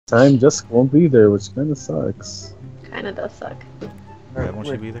time Jessica won't be there, which kind of sucks. Kinda does suck. Yeah, won't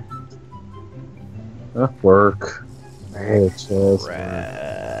she be there? Work. Oh, chest.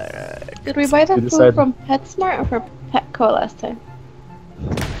 Did we buy the You food decide. from PetSmart or from Petco last time?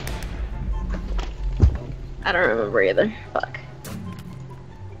 I don't remember either. Fuck.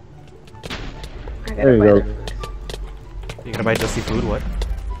 I There gotta you buy go. the food. You gonna buy Jesse food? What?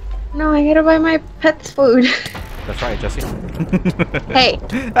 No, I gotta buy my pet's food. That's right, Jesse. Hey,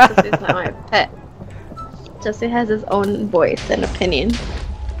 Jesse's not my pet. Jesse has his own voice and opinion.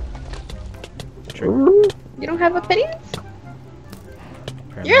 True. You don't have opinions?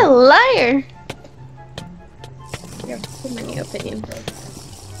 Apparently. You're a liar! You have too many opinions.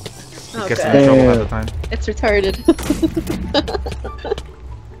 Oh Gets god, in trouble all the time. it's retarded.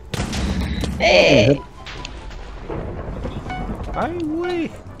 Hey! Ay,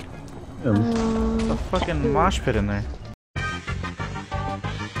 wait. The fucking mosh pit in there.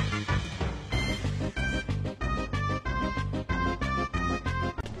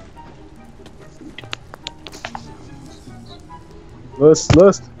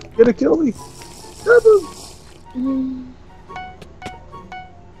 Lust, gonna kill me. Grab him.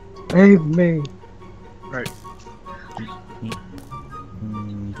 Save me. Right. You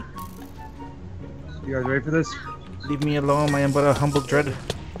guys ready for this? Leave me alone, I am but a humble dread.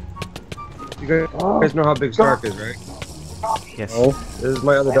 You guys know how big Stark is, right? Yes. Oh, This is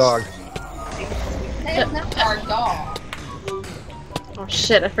my other dog. Oh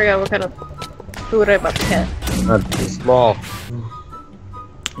shit, I forgot what kind of food I bought the cat. not He's small.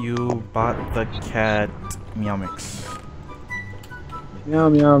 You bought the cat meow mix. meow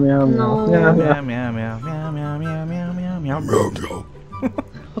meow meow No. meow Meow meow. meow meow meow meow meow meow meow meow meow.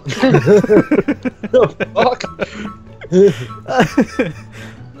 Fuck.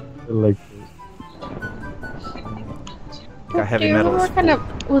 Like Got heavy Do you remember metals. what kind of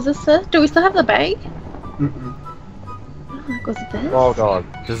was this? Do we still have the bag? Mm-mm. Oh, goes this? Small dog.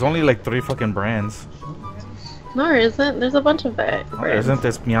 There's only like 3 fucking brands. No, there isn't. There's a bunch of it. Oh, isn't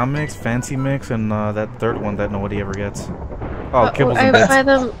this Meow Mix, Fancy Mix, and that third one that nobody ever gets? Oh, Kibbles I and Bits. buy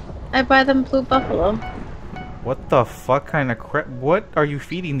them. I buy them Blue Buffalo. What the fuck kind of crap? What are you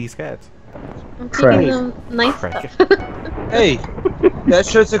feeding these cats? I'm Crack. feeding them nice Crack. stuff. Hey, that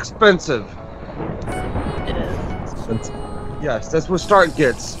shit's expensive. It is. Yes, that's what Stark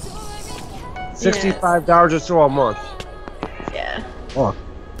gets. $65 or so a month. Yeah. oh,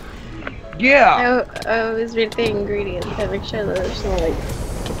 Yeah. I always read the ingredients to make sure that there's no like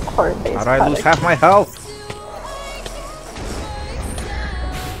corn-based How'd I lose products. half my health?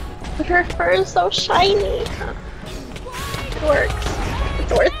 But her fur is so shiny. It works.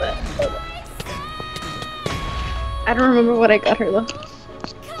 It's worth it. I don't remember what I got her though.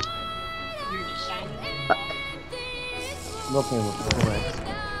 Nothing with legs.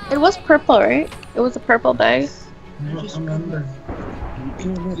 It was purple, right? It was a purple bag. Just remember. You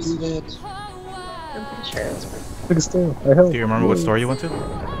cannot do that. I'm pretty sure it was purple. big still. I help. Do you remember what store you went to?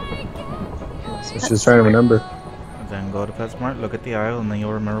 She's trying to remember. Then go to PetSmart, look at the aisle, and then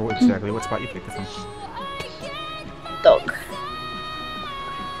you'll remember exactly what spot you picked it from. Dog.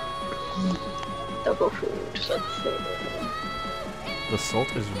 Doggo food. Let's see. The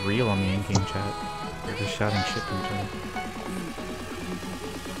salt is real on the in-game chat. They're just shouting shit to each other.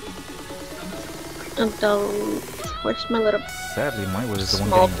 Adult. Where's my little Sadly, my was the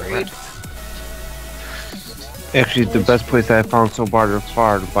small one getting breed? wrecked. Actually, the best place I found so far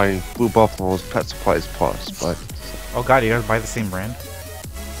to buy Blue Buffalo is Pet Supplies Plus, but Oh god, you guys buy the same brand?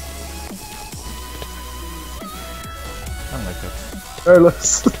 I don't like that.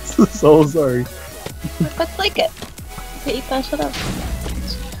 Carlos, so sorry. My pets like it. They eat that shit up.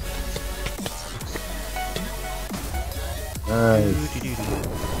 Nice.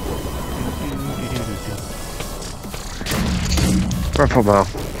 Purple Mouth.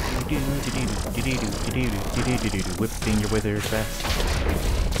 Whipping your withers fast.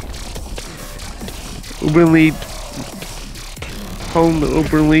 Uberlead. Home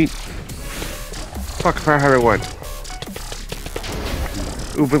Uberlead. Fuck if I had one.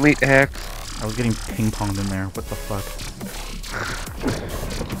 Uberlead hack. I was getting ping-ponged in there. What the fuck?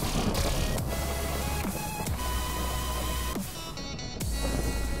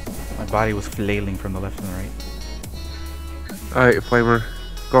 My body was flailing from the left and the right. Alright, Flamer.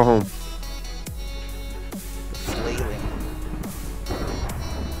 Go home. Flailing.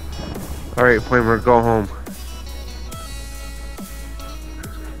 Alright, Flamer, go home.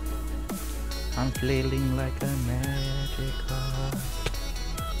 I'm flailing like a magic car.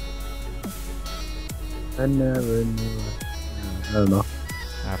 I never knew. I don't know.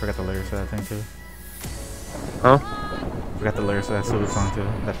 I forgot the lyrics to that thing too. Huh? Forgot the lyrics of that stupid song too.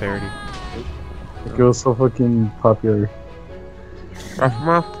 That parody. Like, it was so fucking popular. Hang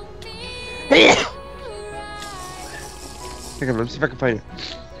on, let's see if I can find it.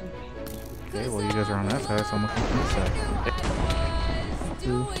 Okay, well you guys are on that side, so I'm looking on this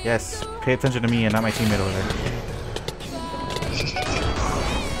side. Yes, pay attention to me and not my teammate over there.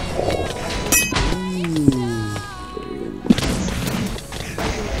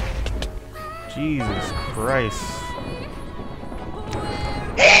 Jesus Christ.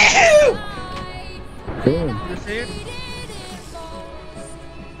 Damn.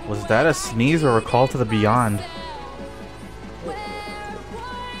 Was that a sneeze or a call to the beyond?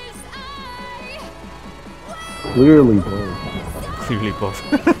 Clearly, bro. Clearly both.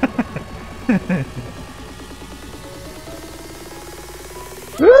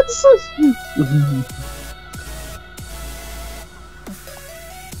 That's so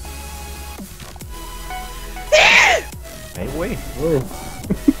Hey, wait. Whoa.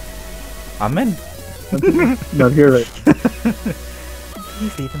 I'm in. Not here, right?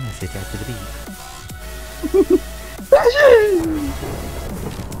 Please leave a message after the beep.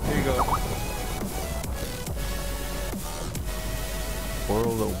 Here you go.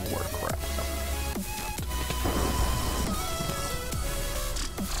 World of Warcraft.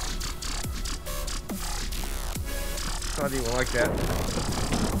 How do you like that?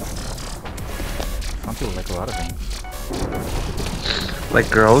 Santi would like a lot of things. Like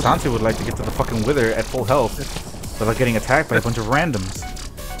girls? Santi would like to get to the fucking Wither at full health without getting attacked by a bunch of randoms.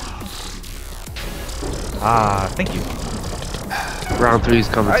 Ah, thank you. Round 3 is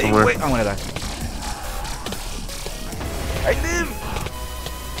coming somewhere. Wait, I'm gonna die. I live!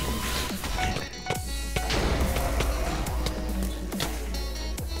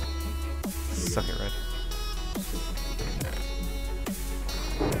 Suck it, Red.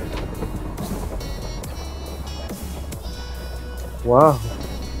 Wow.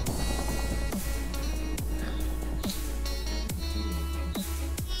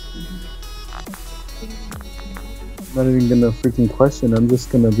 Not even gonna freaking question. I'm just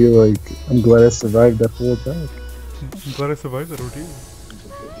gonna be like, I'm glad I survived that whole attack. I'm glad I survived that ordeal.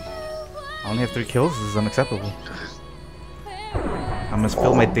 I only have 3 kills. This is unacceptable. I must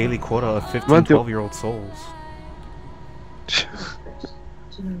fill my daily quota of 15, 12-year-old souls.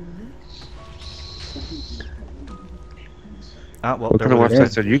 Ah, well, What kind of there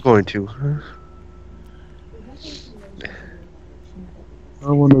websites are you going to?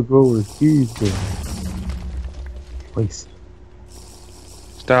 I wanna go where he's going. Place.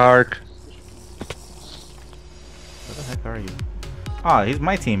 Stark. Where the heck are you? Ah, he's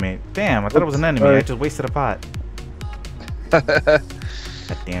my teammate. Damn, I thought it was an enemy. I just wasted a pot. God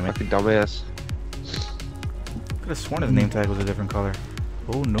damn it. Fucking dumbass. Could have sworn his name tag was a different color.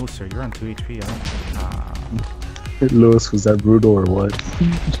 Oh no, sir, you're on 2 HP. I don't... Nah. Lewis, was that brutal or what?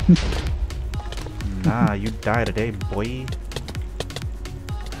 Nah, you die today, boy.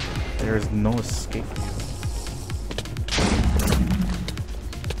 There's no escape for you.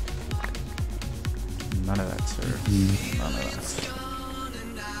 None of that, sir. None of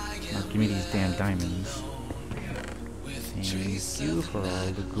that. Now give me these damn diamonds. Thank you for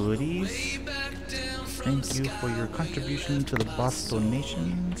all the goodies. Thank you for your contribution to the Boston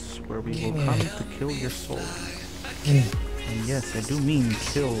Nations, where we will come to kill your soul. And yes, I do mean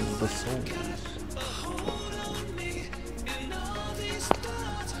kill the souls.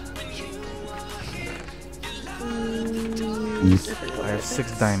 I have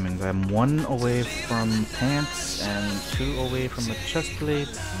 6 diamonds. I'm 1 away from pants and 2 away from a chest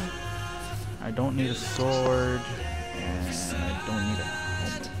plate. I don't need a sword, and I don't need a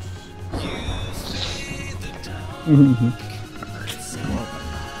helmet. Well,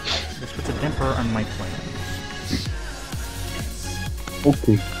 this puts a damper on my plans.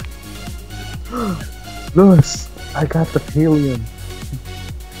 Okay. Lewis, I got the Pallium.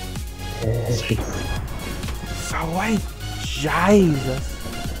 Yes. Sawai! Jesus!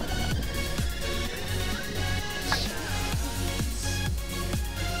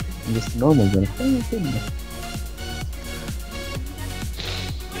 I'm just normal then. Oh, goodness.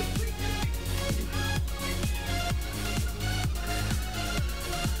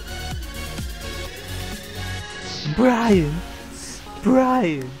 Brian!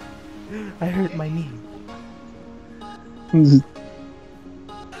 Brian! I hurt my knee. The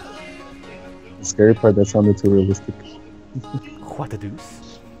scary part, that sounded too realistic. What a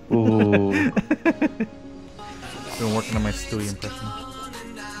deuce. Ooh. Been working on my Stewie impression.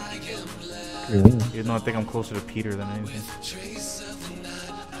 Yeah. Even though I think I'm closer to Peter than anything.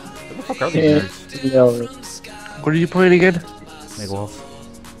 Where the fuck are these nerds? Yeah. What are you playing again? MegaWalls.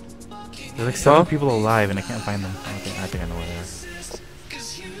 There's like 7 people alive and I can't find them. Okay, I think I know where they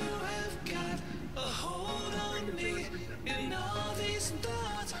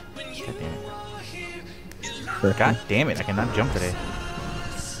are. God damn it, I cannot jump today.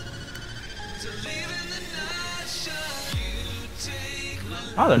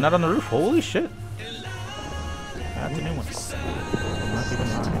 Oh, they're not on the roof. Holy shit. That's a new one. Not even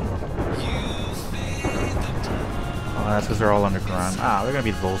mine. Oh, that's because they're all underground. Ah, they're gonna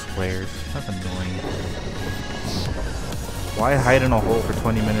be those players. That's annoying. Why hide in a hole for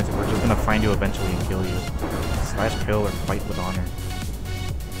 20 minutes if we're just gonna find you eventually and kill you? Slash kill or fight with honor.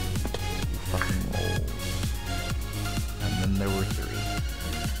 Fucking old. And then there were 3.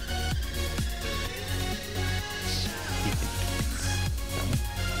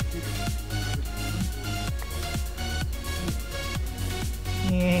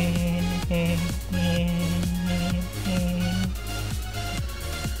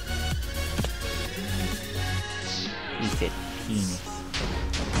 He said penis.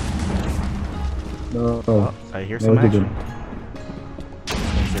 No. Oh, I hear some No, action.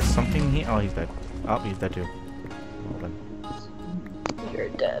 Is there something here? Oh, he's dead. Oh, he's dead too. Hold on. You're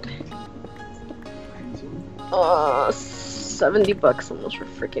dead. 70 bucks almost for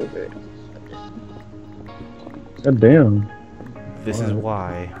freaking food. God damn. This is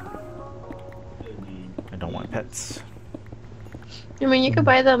why I don't want pets. I mean, you could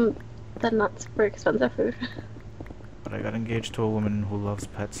buy them the not super expensive food. But I got engaged to a woman who loves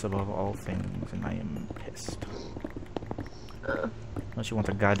pets above all things, and I am pissed. Unless she wants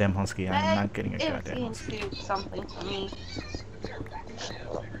a goddamn husky, I'm not getting a goddamn husky. Something for me.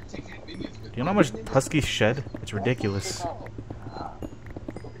 Do you know how much huskies shed? It's ridiculous.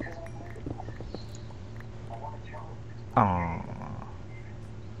 Aww.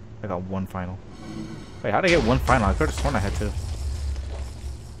 I got 1 final. Wait, how did I get 1 final? I could have sworn I had 2.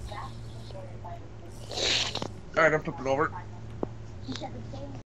 Alright, I'm flipping over.